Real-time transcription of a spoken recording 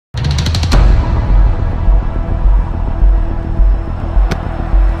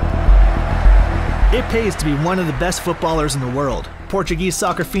It pays to be one of the best footballers in the world. Portuguese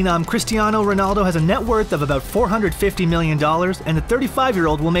soccer phenom Cristiano Ronaldo has a net worth of about $450 million, and the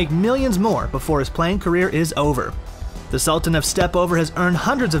 35-year-old will make millions more before his playing career is over. The Sultan of Stepover has earned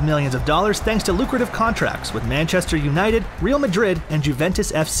hundreds of millions of dollars thanks to lucrative contracts with Manchester United, Real Madrid, and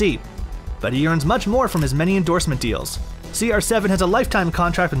Juventus FC. But he earns much more from his many endorsement deals. CR7 has a lifetime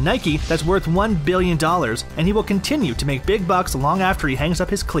contract with Nike that's worth $1 billion, and he will continue to make big bucks long after he hangs up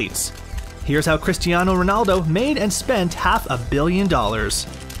his cleats. Here's how Cristiano Ronaldo made and spent $500 million.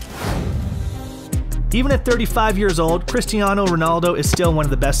 Even at 35 years old, Cristiano Ronaldo is still one of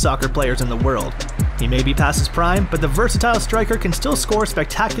the best soccer players in the world. He may be past his prime, but the versatile striker can still score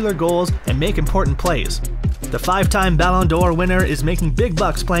spectacular goals and make important plays. The 5-time Ballon d'Or winner is making big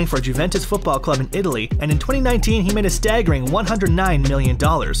bucks playing for Juventus Football Club in Italy, and in 2019 he made a staggering $109 million.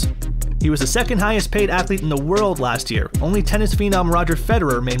 He was the second highest paid athlete in the world last year. Only tennis phenom Roger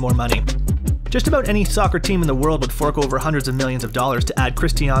Federer made more money. Just about any soccer team in the world would fork over hundreds of millions of dollars to add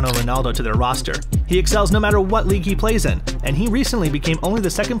Cristiano Ronaldo to their roster. He excels no matter what league he plays in, and he recently became only the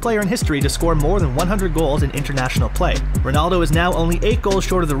second player in history to score more than 100 goals in international play. Ronaldo is now only 8 goals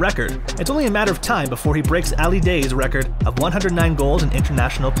short of the record. It's only a matter of time before he breaks Ali Day's record of 109 goals in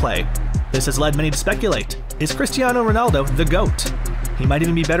international play. This has led many to speculate, is Cristiano Ronaldo the GOAT? He might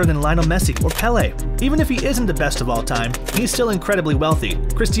even be better than Lionel Messi or Pelé. Even if he isn't the best of all time, he's still incredibly wealthy.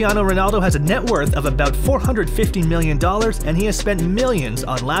 Cristiano Ronaldo has a net worth of about $450 million, and he has spent millions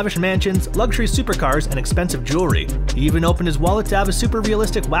on lavish mansions, luxury supercars, and expensive jewelry. He even opened his wallet to have a super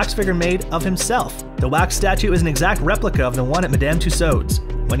realistic wax figure made of himself. The wax statue is an exact replica of the one at Madame Tussauds.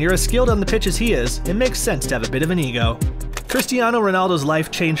 When you're as skilled on the pitch as he is, it makes sense to have a bit of an ego. Cristiano Ronaldo's life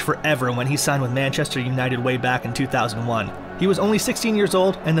changed forever when he signed with Manchester United way back in 2001. He was only 16 years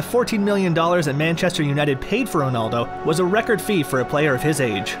old, and the $14 million that Manchester United paid for Ronaldo was a record fee for a player of his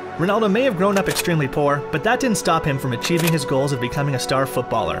age. Ronaldo may have grown up extremely poor, but that didn't stop him from achieving his goals of becoming a star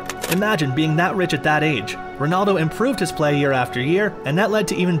footballer. Imagine being that rich at that age. Ronaldo improved his play year after year, and that led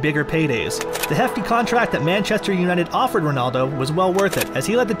to even bigger paydays. The hefty contract that Manchester United offered Ronaldo was well worth it, as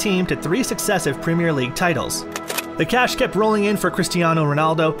he led the team to 3 successive Premier League titles. The cash kept rolling in for Cristiano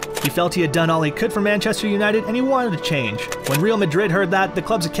Ronaldo. He felt he had done all he could for Manchester United, and he wanted to change. When Real Madrid heard that, the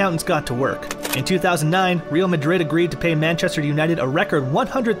club's accountants got to work. In 2009, Real Madrid agreed to pay Manchester United a record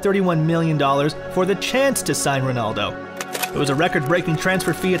 $131 million for the chance to sign Ronaldo. It was a record-breaking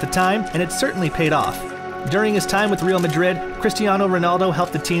transfer fee at the time, and it certainly paid off. During his time with Real Madrid, Cristiano Ronaldo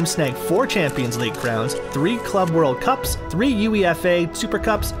helped the team snag 4 Champions League crowns, 3 Club World Cups, 3 UEFA Super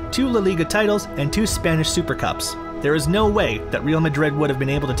Cups, 2 La Liga titles, and 2 Spanish Super Cups. There is no way that Real Madrid would have been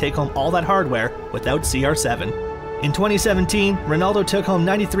able to take home all that hardware without CR7. In 2017, Ronaldo took home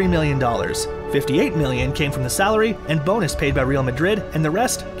 $93 million. $58 million came from the salary and bonus paid by Real Madrid, and the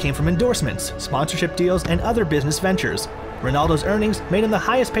rest came from endorsements, sponsorship deals, and other business ventures. Ronaldo's earnings made him the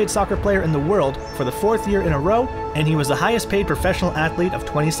highest paid soccer player in the world for the 4th year in a row, and he was the highest paid professional athlete of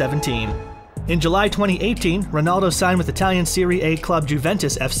 2017. In July 2018, Ronaldo signed with Italian Serie A club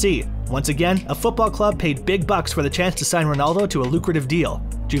Juventus FC. Once again, a football club paid big bucks for the chance to sign Ronaldo to a lucrative deal.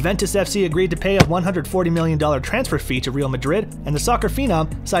 Juventus FC agreed to pay a $140 million transfer fee to Real Madrid, and the soccer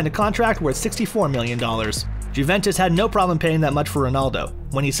phenom signed a contract worth $64 million. Juventus had no problem paying that much for Ronaldo.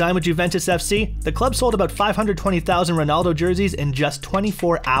 When he signed with Juventus FC, the club sold about 520,000 Ronaldo jerseys in just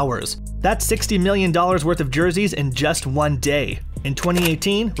 24 hours. That's $60 million worth of jerseys in just one day. In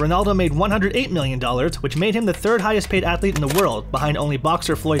 2018, Ronaldo made $108 million, which made him the 3rd highest paid athlete in the world, behind only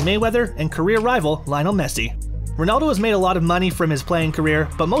boxer Floyd Mayweather and career rival Lionel Messi. Ronaldo has made a lot of money from his playing career,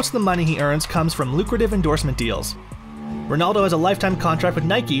 but most of the money he earns comes from lucrative endorsement deals. Ronaldo has a lifetime contract with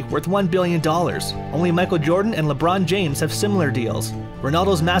Nike worth $1 billion. Only Michael Jordan and LeBron James have similar deals.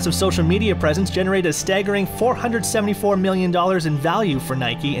 Ronaldo's massive social media presence generated a staggering $474 million in value for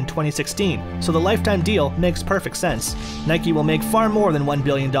Nike in 2016, so the lifetime deal makes perfect sense. Nike will make far more than $1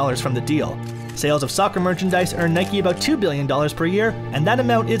 billion from the deal. Sales of soccer merchandise earn Nike about $2 billion per year, and that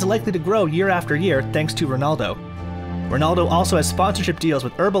amount is likely to grow year after year thanks to Ronaldo. Ronaldo also has sponsorship deals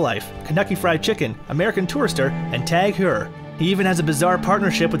with Herbalife, Kentucky Fried Chicken, American Tourister, and Tag Heuer. He even has a bizarre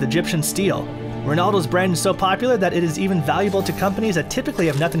partnership with Egyptian Steel. Ronaldo's brand is so popular that it is even valuable to companies that typically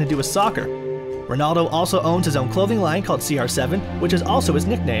have nothing to do with soccer. Ronaldo also owns his own clothing line called CR7, which is also his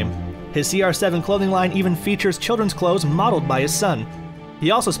nickname. His CR7 clothing line even features children's clothes modeled by his son.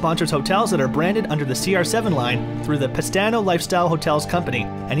 He also sponsors hotels that are branded under the CR7 line through the Pestano Lifestyle Hotels Company,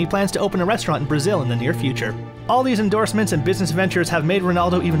 and he plans to open a restaurant in Brazil in the near future. All these endorsements and business ventures have made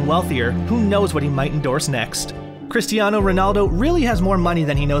Ronaldo even wealthier. Who knows what he might endorse next? Cristiano Ronaldo really has more money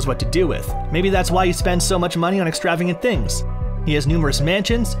than he knows what to do with. Maybe that's why he spends so much money on extravagant things. He has numerous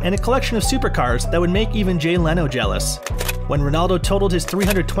mansions and a collection of supercars that would make even Jay Leno jealous. When Ronaldo totaled his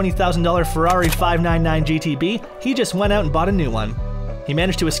 $320,000 Ferrari 599 GTB, he just went out and bought a new one. He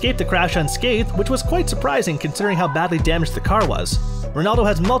managed to escape the crash unscathed, which was quite surprising considering how badly damaged the car was. Ronaldo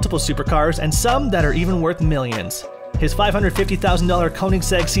has multiple supercars and some that are even worth millions. His $550,000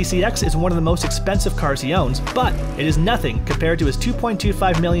 Koenigsegg CCX is one of the most expensive cars he owns, but it is nothing compared to his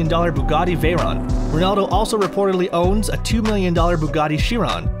 $2.25 million Bugatti Veyron. Ronaldo also reportedly owns a $2 million Bugatti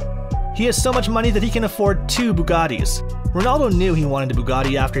Chiron. He has so much money that he can afford 2 Bugattis. Ronaldo knew he wanted a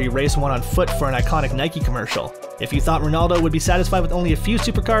Bugatti after he raced one on foot for an iconic Nike commercial. If you thought Ronaldo would be satisfied with only a few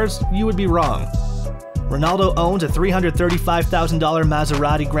supercars, you would be wrong. Ronaldo owns a $335,000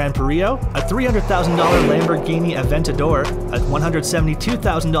 Maserati Gran Pirio, a $300,000 Lamborghini Aventador, a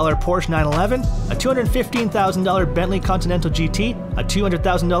 $172,000 Porsche 911, a $215,000 Bentley Continental GT, a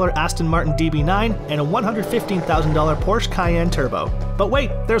 $200,000 Aston Martin DB9, and a $115,000 Porsche Cayenne Turbo. But wait,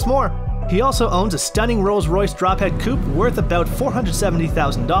 there's more! He also owns a stunning Rolls-Royce drophead coupe worth about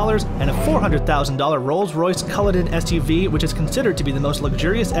 $470,000 and a $400,000 Rolls-Royce Cullinan SUV, which is considered to be the most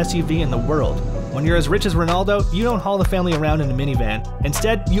luxurious SUV in the world. When you're as rich as Ronaldo, you don't haul the family around in a minivan.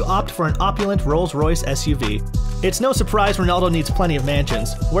 Instead, you opt for an opulent Rolls-Royce SUV. It's no surprise Ronaldo needs plenty of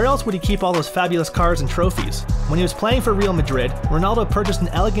mansions. Where else would he keep all those fabulous cars and trophies? When he was playing for Real Madrid, Ronaldo purchased an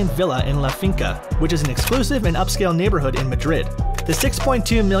elegant villa in La Finca, which is an exclusive and upscale neighborhood in Madrid. The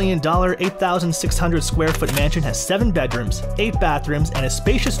 $6.2 million, 8,600 square foot mansion has 7 bedrooms, 8 bathrooms, and a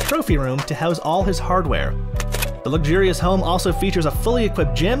spacious trophy room to house all his hardware. The luxurious home also features a fully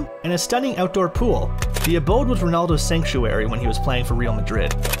equipped gym and a stunning outdoor pool. The abode was Ronaldo's sanctuary when he was playing for Real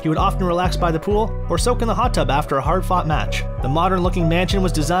Madrid. He would often relax by the pool or soak in the hot tub after a hard-fought match. The modern-looking mansion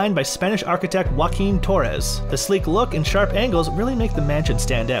was designed by Spanish architect Joaquin Torres. The sleek look and sharp angles really make the mansion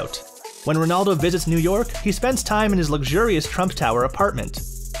stand out. When Ronaldo visits New York, he spends time in his luxurious Trump Tower apartment.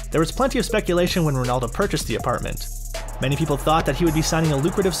 There was plenty of speculation when Ronaldo purchased the apartment. Many people thought that he would be signing a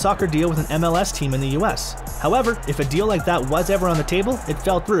lucrative soccer deal with an MLS team in the US. However, if a deal like that was ever on the table, it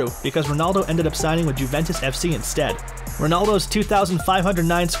fell through because Ronaldo ended up signing with Juventus FC instead. Ronaldo's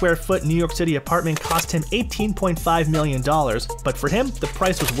 2,509 square foot New York City apartment cost him $18.5 million, but for him, the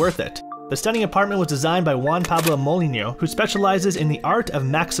price was worth it. The stunning apartment was designed by Juan Pablo Molinho, who specializes in the art of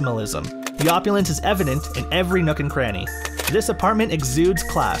maximalism. The opulence is evident in every nook and cranny. This apartment exudes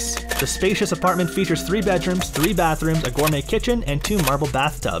class. The spacious apartment features 3 bedrooms, 3 bathrooms, a gourmet kitchen, and 2 marble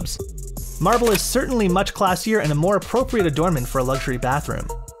bathtubs. Marble is certainly much classier and a more appropriate adornment for a luxury bathroom.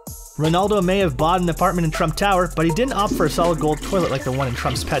 Ronaldo may have bought an apartment in Trump Tower, but he didn't opt for a solid gold toilet like the one in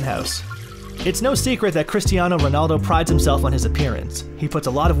Trump's penthouse. It's no secret that Cristiano Ronaldo prides himself on his appearance. He puts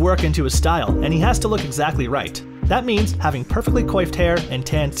a lot of work into his style, and he has to look exactly right. That means having perfectly coiffed hair and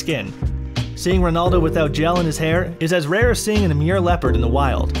tanned skin. Seeing Ronaldo without gel in his hair is as rare as seeing an Amur leopard in the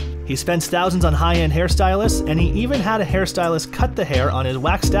wild. He spends thousands on high-end hairstylists, and he even had a hairstylist cut the hair on his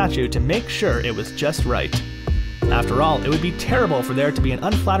wax statue to make sure it was just right. After all, it would be terrible for there to be an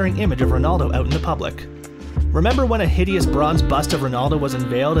unflattering image of Ronaldo out in the public. Remember when a hideous bronze bust of Ronaldo was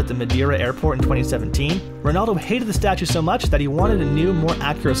unveiled at the Madeira airport in 2017? Ronaldo hated the statue so much that he wanted a new, more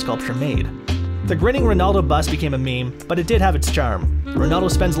accurate sculpture made. The grinning Ronaldo bust became a meme, but it did have its charm.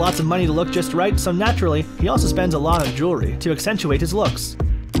 Ronaldo spends lots of money to look just right, so naturally, he also spends a lot on jewelry to accentuate his looks.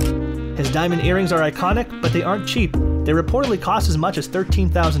 His diamond earrings are iconic, but they aren't cheap. They reportedly cost as much as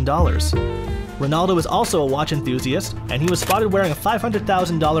 $13,000. Ronaldo is also a watch enthusiast, and he was spotted wearing a $500,000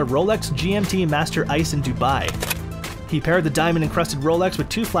 Rolex GMT Master Ice in Dubai. He paired the diamond-encrusted Rolex with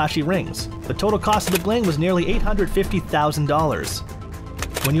 2 flashy rings. The total cost of the bling was nearly $850,000.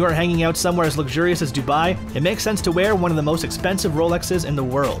 When you are hanging out somewhere as luxurious as Dubai, it makes sense to wear one of the most expensive Rolexes in the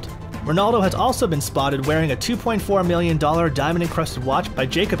world. Ronaldo has also been spotted wearing a $2.4 million diamond-encrusted watch by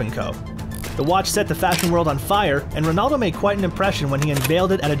Jacob & Co. The watch set the fashion world on fire, and Ronaldo made quite an impression when he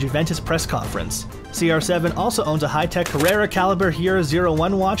unveiled it at a Juventus press conference. CR7 also owns a high-tech Carrera Caliber Hero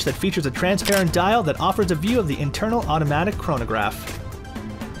 01 watch that features a transparent dial that offers a view of the internal automatic chronograph.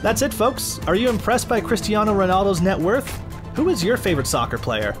 That's it, folks. Are you impressed by Cristiano Ronaldo's net worth? Who is your favorite soccer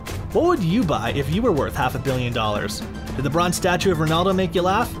player? What would you buy if you were worth $500 million? Did the bronze statue of Ronaldo make you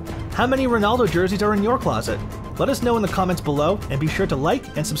laugh? How many Ronaldo jerseys are in your closet? Let us know in the comments below, and be sure to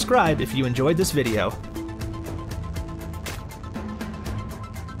like and subscribe if you enjoyed this video.